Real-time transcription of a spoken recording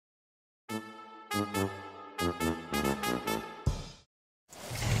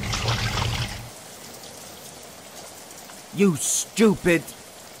You stupid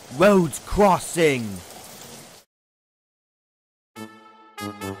road crossing!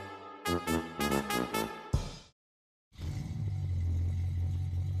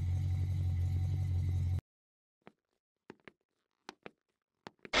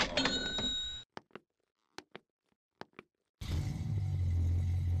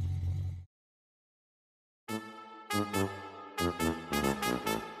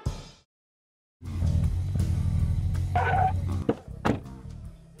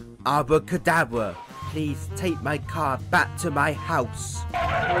 Abracadabra, please take my car back to my house.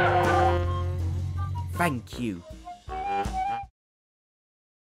 Thank you.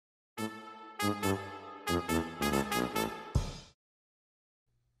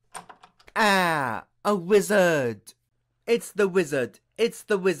 Ah, a wizard! It's the wizard! It's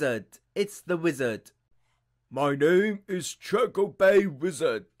the wizard! It's the wizard! My name is Trecco Bay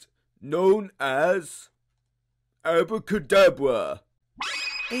Wizard, known as Abracadabra.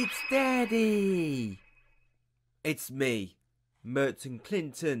 It's Daddy! It's me, Merton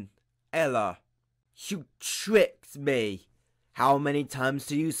Clinton, Ella. You tricked me! How many times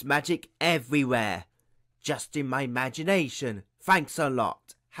to use magic everywhere? Just in my imagination. Thanks a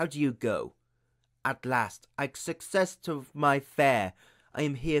lot. How do you go? At last, I success to my fair. I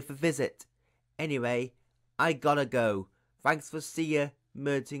am here for visit. Anyway, I gotta go. Thanks for seeing ya,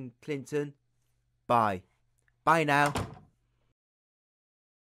 Merton Clinton. Bye. Bye now.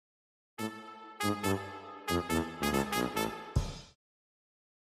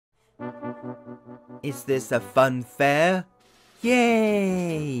 Is this a fun fair?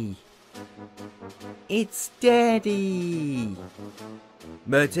 Yay! It's Daddy!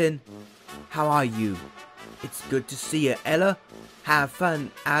 Merton, how are you? It's good to see you, Ella. Have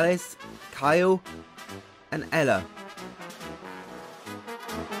fun, Alice, Kyle, and Ella.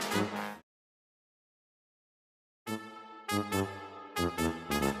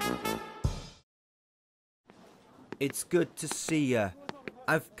 It's good to see you.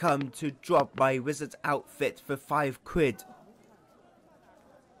 I've come to drop my wizard outfit for £5.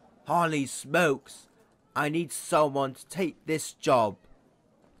 Holy smokes! I need someone to take this job.